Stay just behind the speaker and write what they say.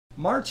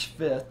March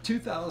 5th,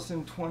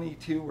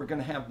 2022, we're going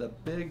to have the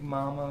Big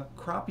Mama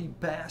Crappie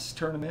Bass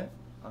Tournament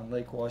on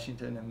Lake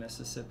Washington in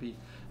Mississippi.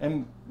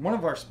 And one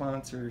of our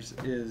sponsors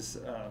is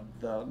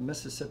the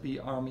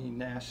Mississippi Army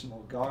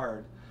National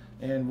Guard.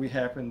 And we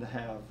happen to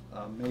have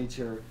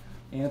Major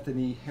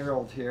Anthony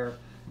Harrell here.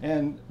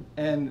 And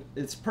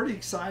it's pretty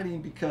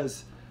exciting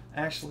because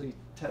actually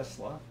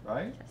Tesla,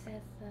 right?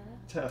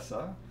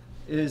 Tessa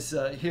is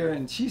here,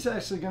 and she's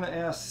actually going to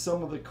ask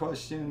some of the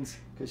questions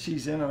because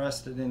she's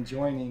interested in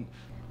joining.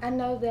 I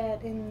know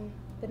that in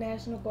the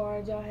National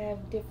Guard y'all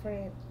have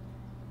different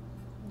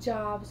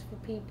jobs for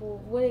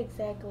people. What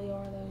exactly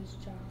are those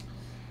jobs?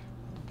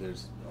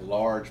 There's a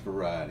large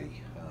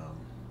variety.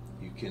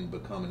 You can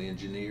become an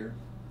engineer.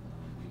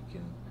 You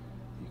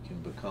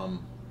can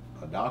become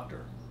a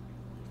doctor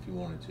if you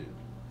wanted to.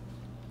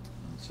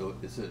 So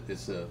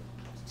it's a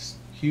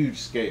huge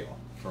scale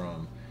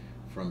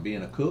from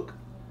being a cook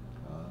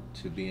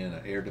to being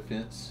an air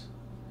defense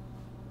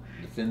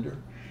defender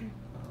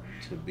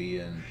to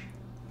being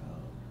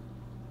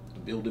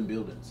building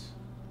buildings.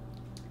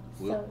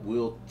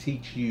 We'll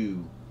teach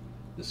you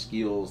the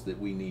skills that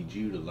we need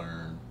you to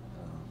learn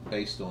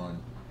based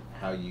on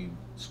how you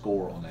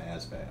score on the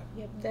ASVAB.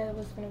 Yep, that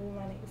was going to be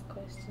my next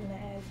question, the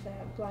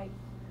ASVAB. Like,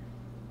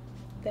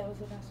 that was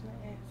what I was going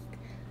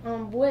to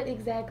ask. What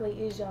exactly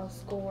is y'all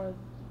score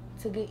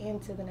to get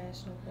into the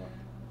National Guard?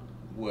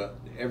 Well,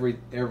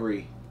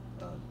 every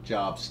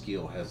job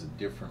skill has a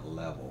different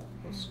level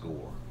of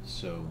score.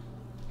 So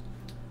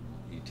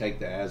you take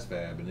the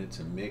ASVAB and it's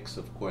a mix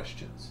of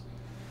questions.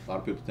 A lot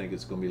of people think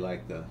it's going to be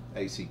like the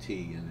ACT,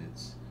 and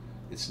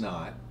it's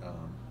not.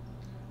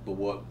 But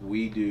what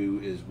we do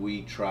is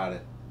we try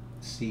to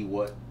see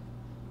what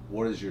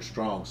is your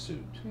strong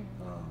suit.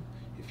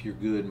 If you're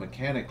good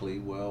mechanically,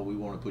 well, we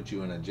want to put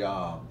you in a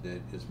job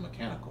that is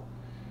mechanical.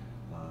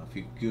 If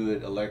you're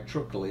good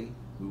electrically,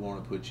 we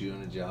want to put you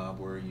in a job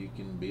where you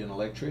can be an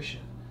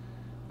electrician.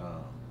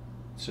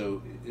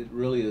 So it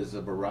really is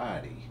a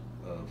variety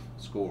of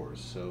scores.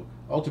 So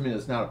ultimately,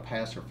 it's not a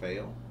pass or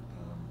fail.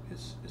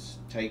 It's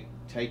take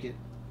it,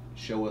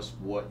 show us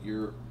what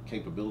your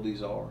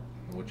capabilities are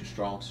and what your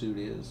strong suit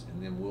is,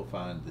 and then we'll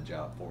find the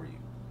job for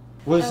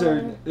you.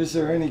 Is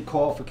there any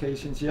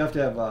qualifications? You have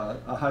to have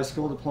a high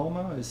school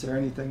diploma? Is there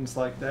any things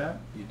like that?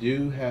 You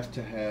do have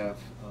to have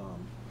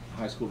a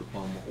high school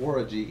diploma or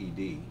a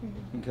GED.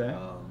 Okay.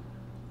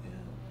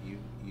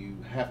 You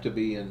have to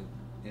be in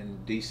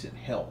decent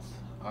health.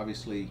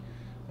 Obviously,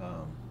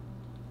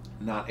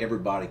 not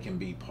everybody can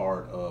be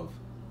part of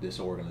this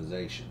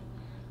organization.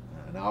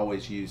 And I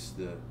always use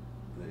the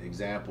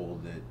example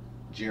that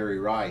Jerry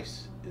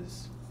Rice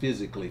is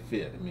physically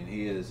fit. I mean,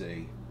 he is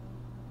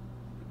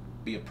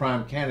be a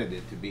prime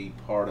candidate to be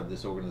part of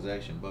this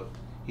organization, but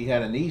he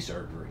had a knee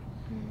surgery,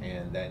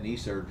 and that knee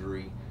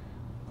surgery,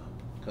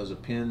 because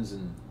of pins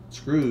and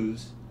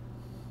screws,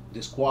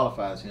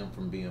 disqualifies him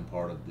from being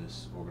part of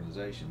this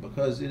organization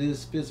because it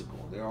is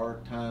physical. There are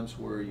times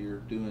where you're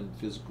doing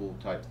physical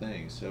type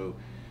things, so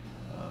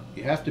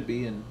you have to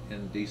be in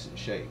decent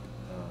shape.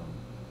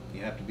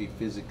 You have to be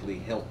physically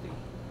healthy.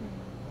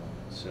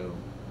 So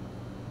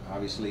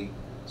obviously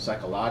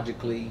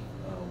psychologically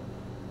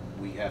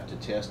we have to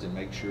test and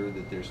make sure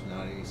that there's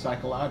not any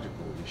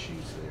psychological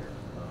issues there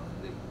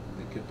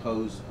that could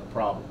pose a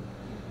problem.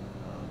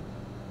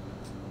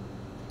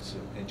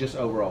 And just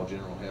overall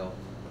general health.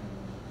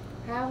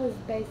 How is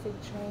basic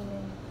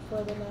training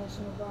for the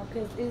National Guard?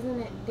 Because isn't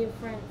it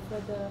different for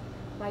the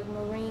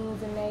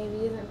Marines and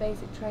Navy? Isn't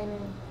basic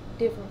training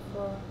different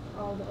for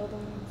all the other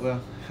ones?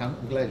 Well,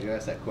 I'm glad you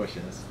asked that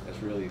question. That's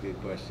really a good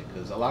question,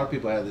 because a lot of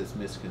people have this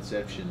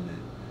misconception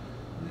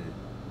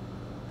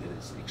that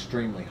it's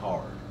extremely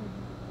hard.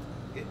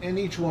 And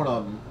each one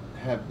of them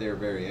have their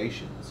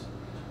variations,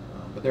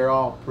 but they're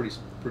all pretty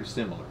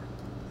similar.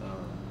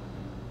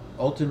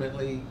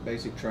 Ultimately,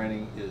 basic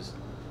training is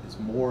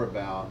more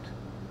about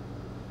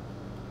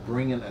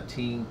bringing a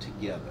team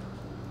together.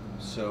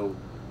 So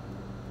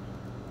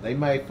they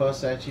may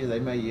fuss at you, they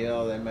may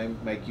yell, they may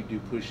make you do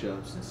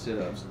push-ups and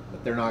sit-ups,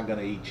 but they're not going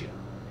to eat you.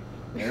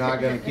 They're not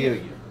going to kill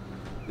you.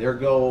 Their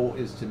goal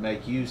is to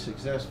make you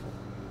successful.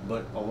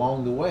 But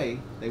along the way,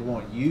 they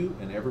want you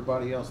and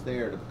everybody else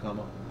there to become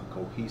a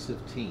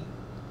cohesive team.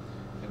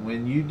 And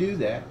when you do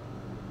that,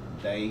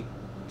 they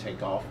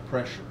take off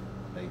pressure.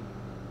 They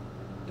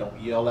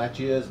don't yell at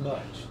you as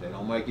much. They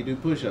don't make you do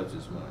push-ups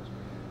as much.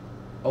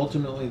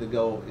 Ultimately, the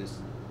goal is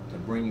to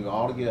bring you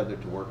all together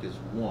to work as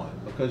one,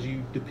 because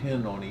you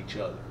depend on each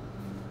other.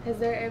 Has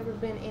there ever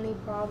been any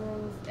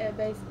problems at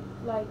basic?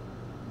 Like,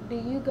 do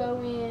you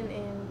go in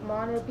and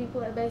monitor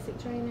people at basic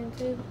training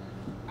too?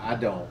 I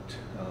don't,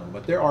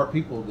 but there are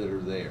people that are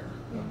there.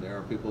 There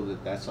are people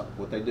that's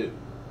what they do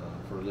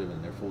for a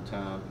living. They're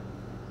full-time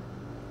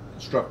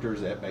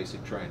instructors at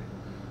basic training.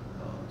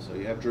 So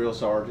you have drill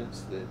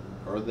sergeants that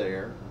are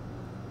there.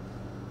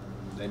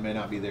 They may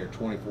not be there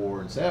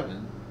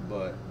 24/7,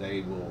 but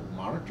they will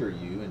monitor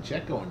you and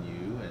check on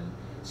you and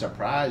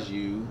surprise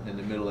you in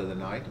the middle of the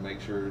night to make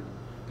sure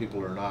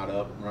people are not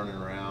up running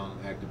around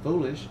acting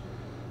foolish.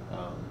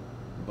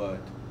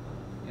 But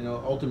You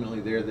know,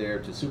 ultimately they're there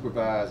to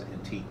supervise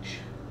and teach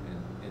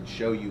and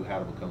show you how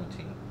to become a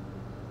team.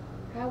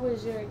 How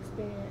was your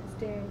experience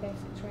during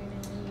basic training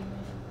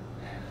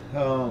when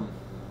you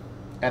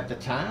At the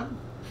time,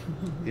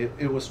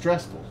 it was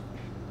stressful.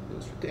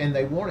 And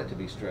they want it to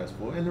be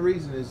stressful. And the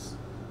reason is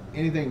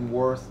anything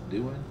worth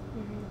doing,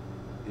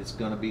 it's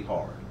going to be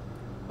hard.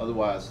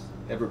 Otherwise,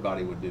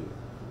 everybody would do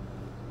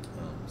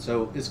it.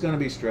 So it's going to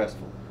be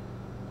stressful.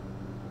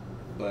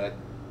 But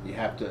you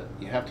have to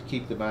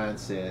keep the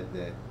mindset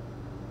that,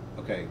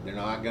 okay, they're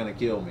not going to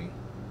kill me.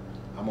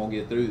 I'm going to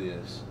get through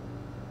this.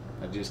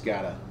 I just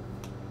got to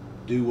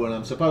do what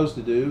I'm supposed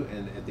to do.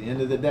 And at the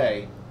end of the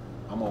day,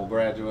 I'm going to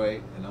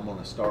graduate and I'm going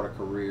to start a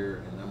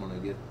career and I'm going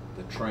to get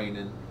the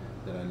training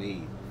that I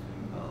need.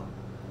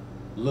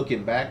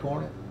 Looking back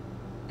on it,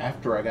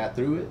 after I got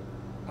through it,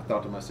 I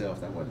thought to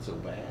myself, that wasn't so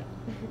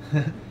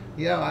bad.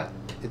 Yeah,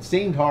 it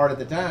seemed hard at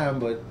the time,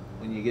 but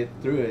when you get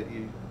through it,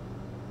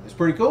 it's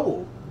pretty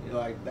cool. You're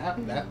like,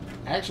 that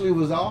actually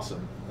was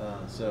awesome.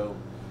 So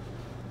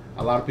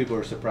a lot of people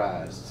are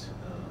surprised.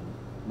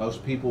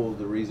 Most people,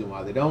 the reason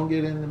why they don't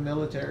get in the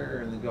military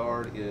or in the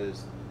Guard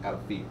is out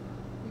of fear.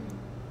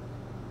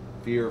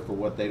 Fear for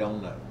what they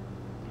don't know.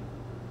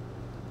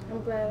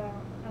 I'm glad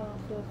I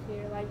don't feel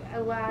fear. Like,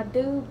 well, I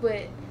do,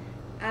 but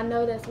I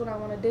know that's what I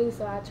want to do,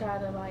 so I try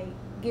to, like,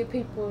 get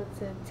people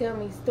to tell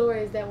me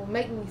stories that will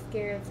make me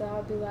scared. So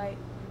I'll be like,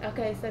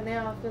 okay, so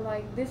now I feel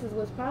like this is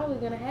what's probably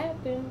going to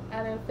happen.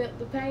 I done felt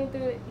the pain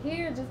through it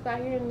here just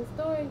by hearing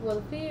the story. Well,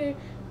 the fear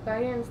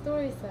by hearing the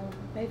story, so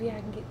maybe I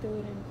can get through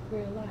it in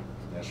real life.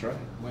 That's right.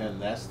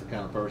 And that's the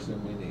kind of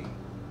person we need.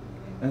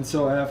 And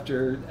so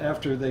after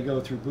they go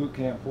through boot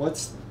camp,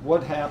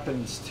 what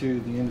happens to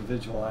the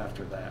individual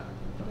after that?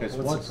 Okay,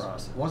 so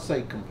once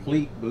they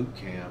complete boot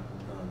camp,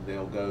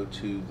 they'll go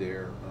to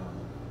their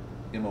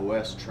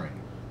MOS training.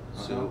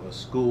 So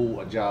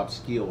a job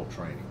skill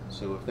training.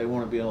 So if they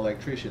want to be an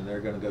electrician,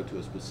 they're going to go to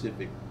a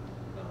specific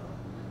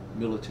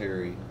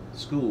military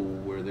school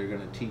where they're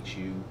going to teach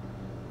you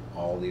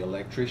all the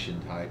electrician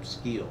type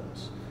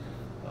skills.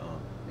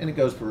 And it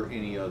goes for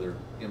any other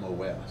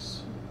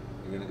MOS.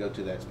 You're going to go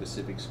to that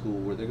specific school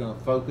where they're going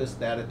to focus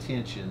that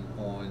attention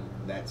on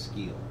that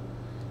skill.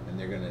 And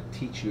they're going to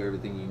teach you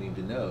everything you need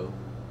to know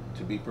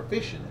to be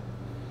proficient in it.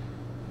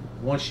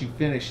 Once you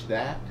finish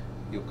that,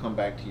 you'll come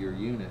back to your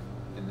unit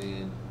and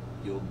then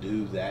you'll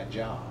do that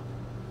job.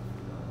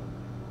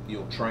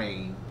 You'll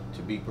train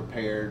to be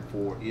prepared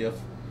for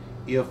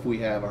if we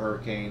have a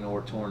hurricane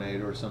or a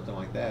tornado or something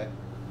like that,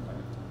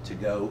 to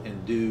go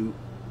and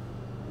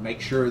make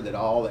sure that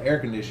all the air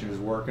conditioners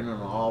are working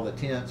and all the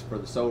tents for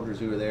the soldiers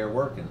who are there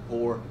working,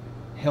 or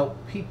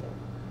help people.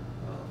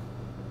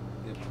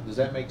 Does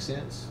that make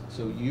sense?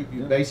 So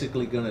you're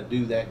basically going to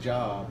do that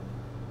job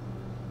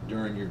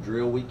during your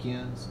drill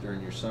weekends,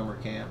 during your summer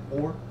camp,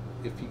 or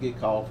if you get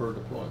called for a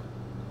deployment.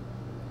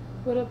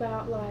 What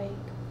about, like,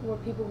 where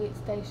people get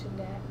stationed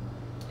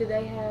at? Do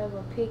they have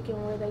a pick in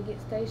where they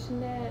get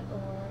stationed at,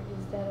 or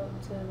is that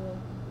up to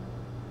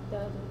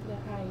the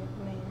higher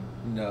command?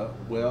 No,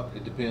 well,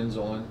 it depends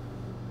on,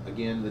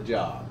 again, the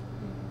job.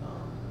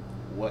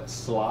 What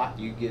slot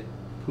you get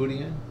put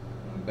in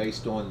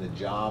based on the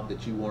job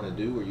that you want to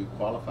do or you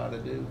qualify to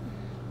do.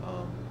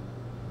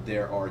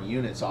 There are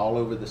units all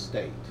over the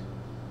state.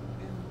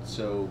 And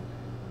so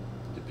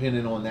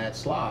depending on that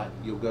slot,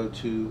 you'll go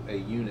to a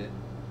unit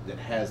that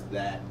has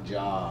that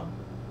job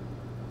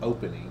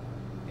opening,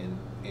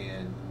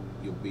 and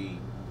you'll be,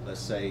 let's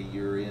say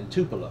you're in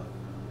Tupelo,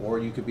 or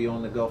you could be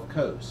on the Gulf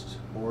Coast,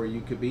 or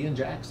you could be in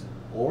Jackson,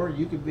 or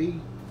you could be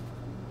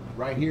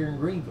right here in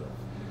Greenville.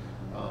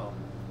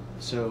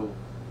 So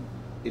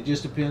it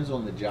just depends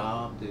on the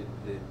job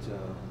that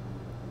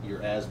your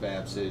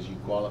ASVAB says you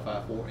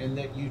qualify for and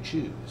that you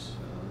choose.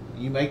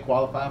 You may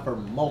qualify for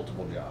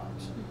multiple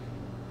jobs,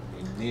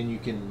 and then you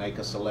can make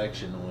a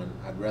selection on,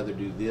 I'd rather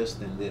do this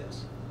than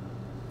this.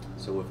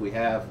 So if we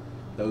have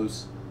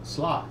those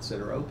slots that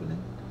are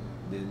opening,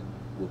 then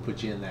we'll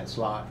put you in that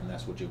slot, and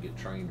that's what you'll get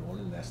trained on,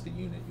 and that's the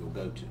unit you'll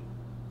go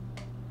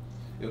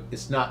to.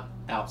 It's not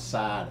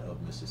outside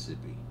of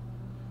Mississippi.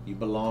 You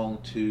belong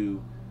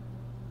to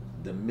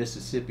the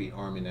Mississippi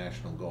Army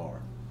National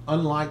Guard.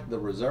 Unlike the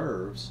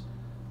reserves,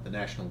 the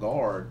National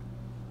Guard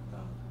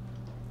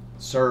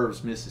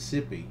serves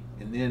Mississippi,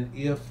 and then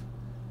if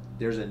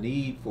there's a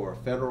need for a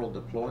federal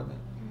deployment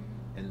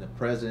and the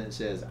president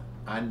says,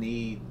 I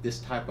need this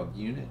type of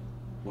unit,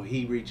 well,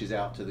 he reaches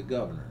out to the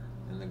governor,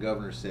 and the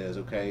governor says,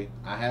 okay,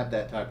 I have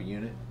that type of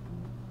unit,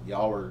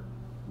 y'all are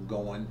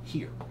going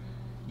here.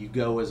 You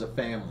go as a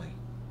family.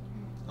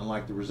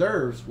 Unlike the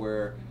reserves,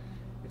 where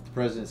if the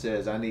president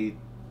says, I need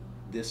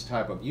this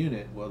type of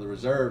unit, well, the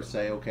reserves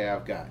say, okay,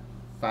 I've got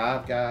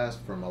 5 guys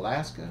from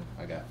Alaska,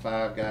 I got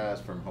 5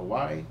 guys from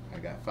Hawaii, I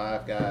got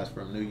 5 guys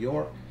from New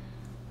York.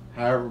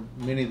 However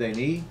many they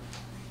need,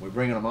 we're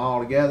bringing them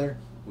all together,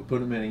 we put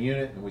them in a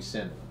unit, and we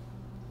send them.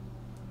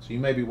 So you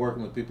may be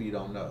working with people you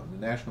don't know. The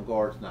National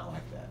Guard's not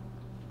like that.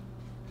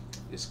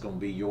 It's going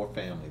to be your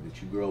family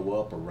that you grow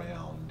up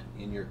around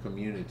in your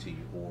community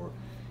or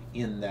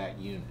in that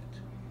unit.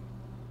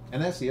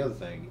 And that's the other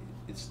thing.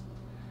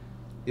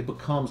 It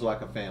becomes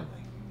like a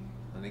family,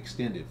 an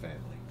extended family.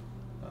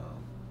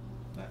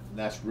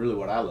 That's really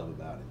what I love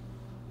about it.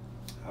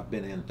 I've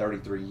been in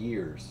 33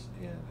 years,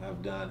 and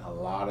I've done a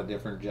lot of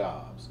different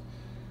jobs.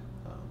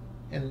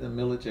 And the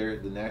military,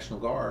 the National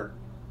Guard,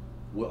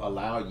 will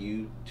allow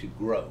you to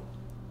grow,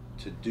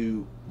 to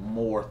do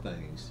more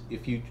things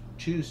if you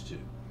choose to.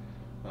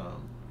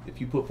 If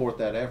you put forth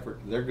that effort,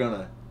 they're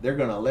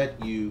gonna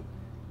let you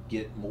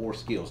get more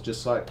skills.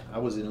 Just like I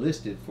was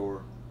enlisted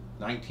for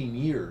 19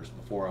 years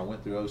before I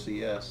went through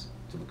OCS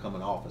to become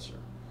an officer.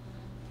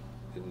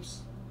 It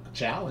was a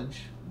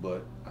challenge,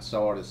 but I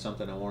saw it as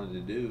something I wanted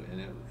to do,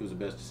 and it was the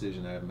best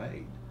decision I have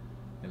made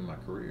in my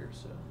career.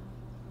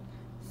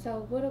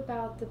 So what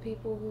about the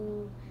people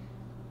who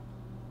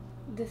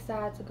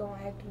decide to go on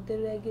active?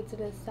 Do they get to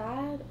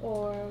decide,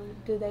 or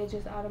do they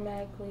just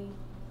automatically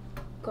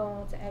go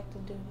on to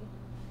active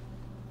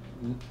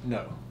duty?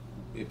 No.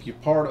 If you're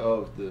part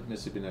of the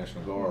Mississippi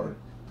National Guard,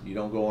 you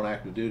don't go on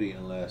active duty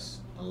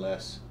unless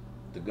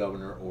the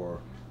governor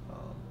or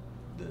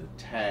the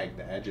TAG,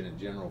 the Adjutant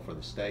General for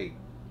the state,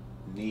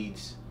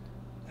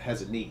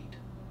 has a need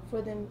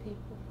for them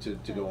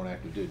people to go on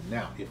active duty.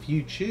 Now, if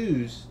you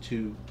choose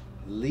to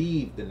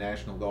leave the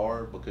National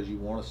Guard because you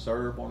want to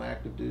serve on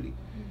active duty,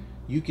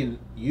 you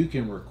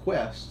can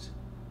request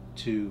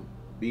to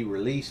be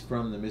released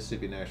from the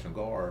Mississippi National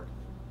Guard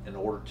in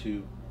order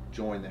to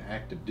join the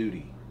active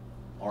duty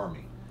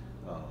Army,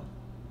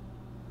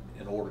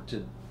 in order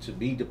to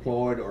be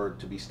deployed or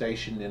to be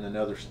stationed in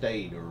another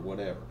state or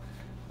whatever.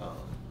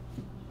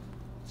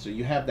 So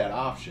you have that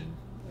option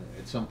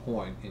at some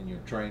point in your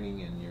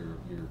training and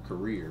your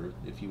career.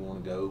 If you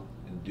want to go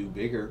and do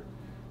bigger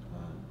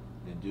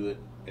and do it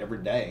every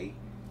day,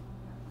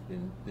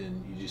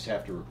 then you just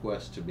have to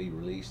request to be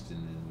released,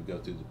 and then we go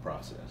through the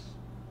process.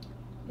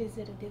 Is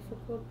it a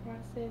difficult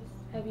process?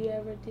 Have you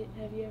ever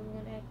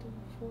went active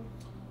before?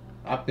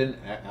 I've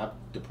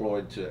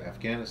deployed to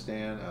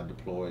Afghanistan. I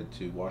deployed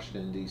to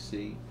Washington,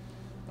 D.C.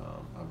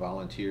 I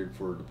volunteered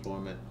for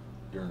deployment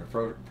during the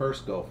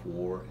first Gulf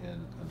War,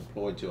 and I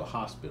deployed to a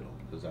hospital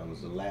because I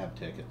was a lab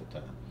tech at the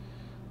time.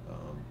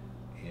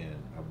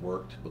 And I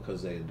worked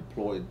because they had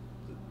deployed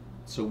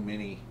so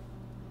many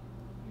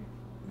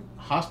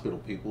hospital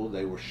people.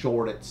 They were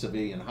short at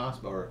civilian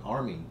hospital or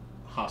Army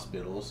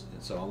hospitals,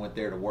 and so I went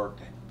there to work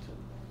to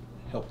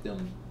help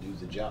them do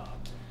the job.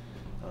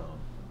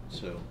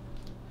 So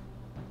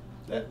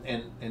that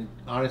and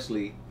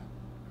honestly,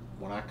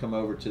 when I come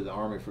over to the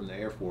Army from the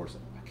Air Force,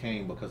 I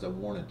came because I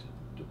wanted to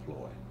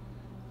deploy,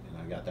 and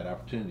I got that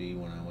opportunity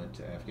when I went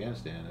to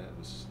Afghanistan. It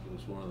was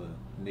one of the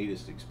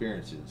neatest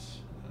experiences.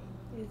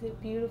 Is it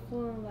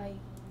beautiful and like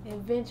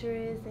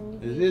adventurous?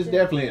 And it is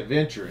definitely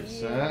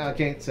adventurous. Yeah. I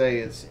can't say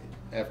it's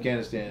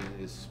Afghanistan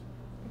is,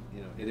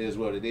 it is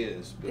what it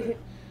is, but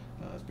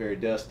it's very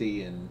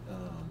dusty and.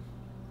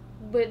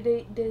 But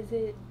does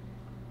it?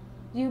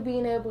 You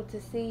being able to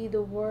see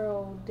the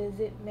world, does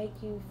it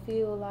make you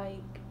feel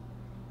like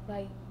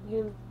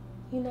you're,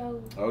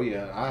 Oh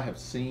yeah, I have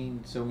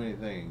seen so many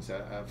things.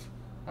 I've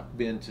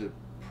been to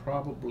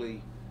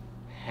probably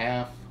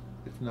half,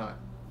 if not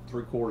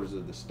 3/4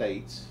 of the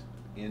states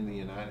in the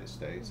United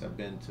States. I've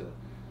been to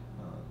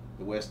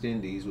the West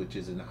Indies, which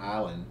is an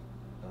island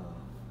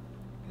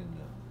in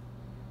the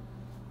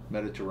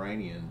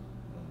Mediterranean,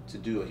 to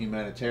do a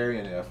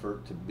humanitarian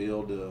effort to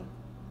build a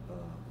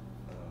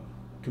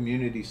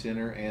community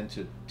center and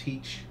to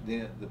teach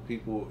the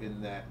people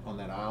on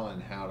that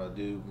island how to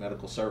do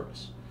medical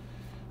service.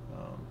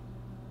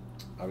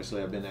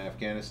 Obviously, I've been to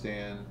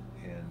Afghanistan,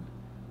 and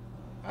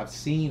I've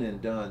seen and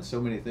done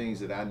so many things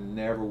that I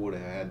never would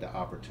have had the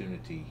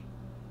opportunity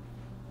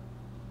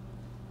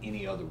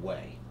any other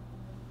way.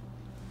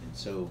 And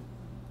so,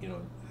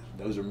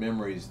 those are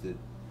memories that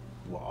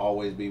will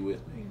always be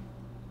with me.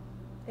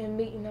 And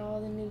meeting all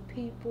the new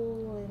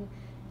people,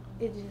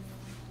 and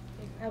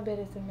I bet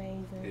it's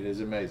amazing. It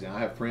is amazing. I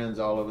have friends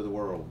all over the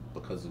world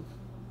because of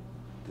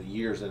the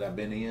years that I've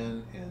been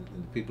in and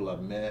the people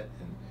I've met,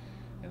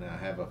 and I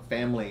have a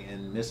family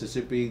in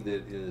Mississippi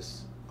that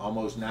is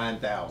almost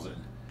 9,000.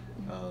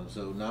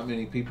 So not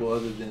many people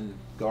other than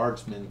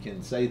guardsmen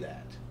can say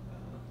that.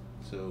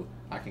 So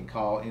I can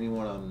call any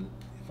one of them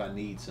if I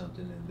need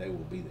something, and they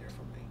will be there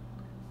for me.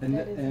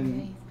 That is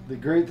amazing. The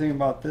great thing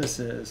about this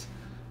is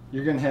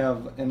you're going to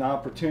have an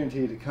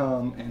opportunity to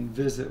come and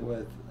visit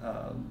with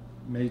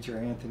Major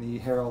Anthony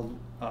Harrell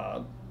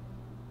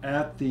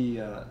at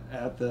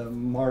the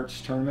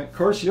March tournament. Of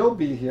course, you'll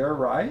be here,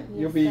 right? Yes,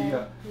 You'll be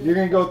you're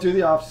going to go through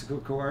the obstacle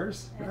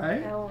course,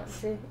 right? I want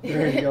to.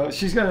 There you go.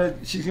 She's gonna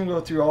go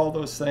through all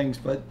those things,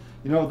 but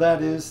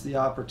that is the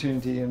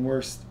opportunity, and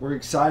we're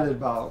excited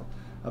about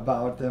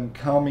them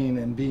coming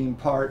and being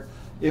part.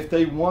 If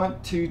they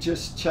want to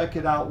just check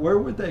it out, where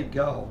would they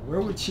go?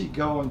 Where would she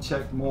go and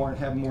check more and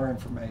have more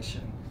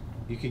information?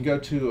 You can go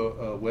to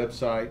a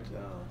website,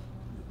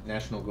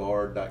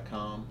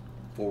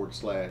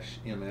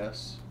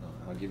 nationalguard.com/MS.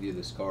 I'll give you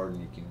this card,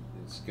 and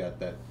it's got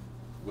that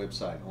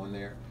website on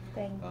there.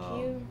 Thank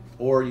you.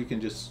 Or you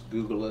can just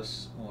Google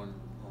us on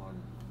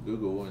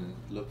Google and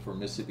look for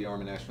Mississippi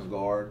Army National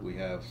Guard. We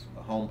have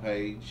a home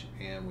page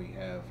and we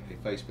have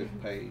a Facebook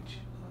page,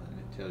 and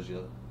it tells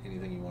you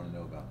anything you want to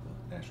know about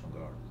the National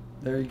Guard.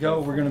 There you go.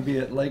 We're going to be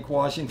at Lake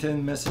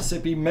Washington,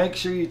 Mississippi. Make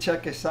sure you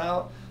check us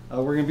out.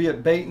 We're going to be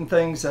at Bait and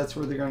Things. That's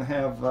where they're going to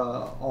have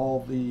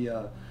all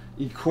the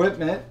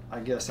equipment,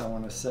 I guess I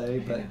want to say,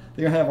 but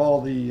they're going to have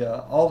all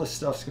the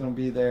stuff's going to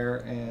be there,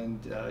 and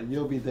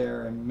you'll be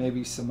there, and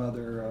maybe some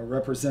other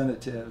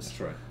representatives.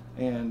 That's right.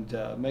 And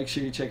make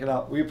sure you check it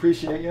out. We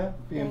appreciate you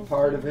being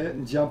part of it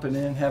and jumping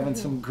in, having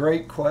some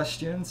great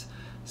questions.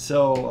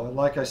 So,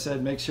 like I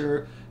said, make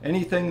sure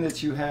anything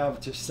that you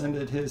have, just send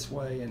it his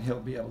way, and he'll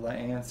be able to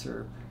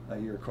answer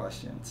your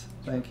questions.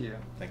 Thank you.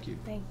 Thank you.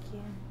 Thank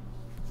you.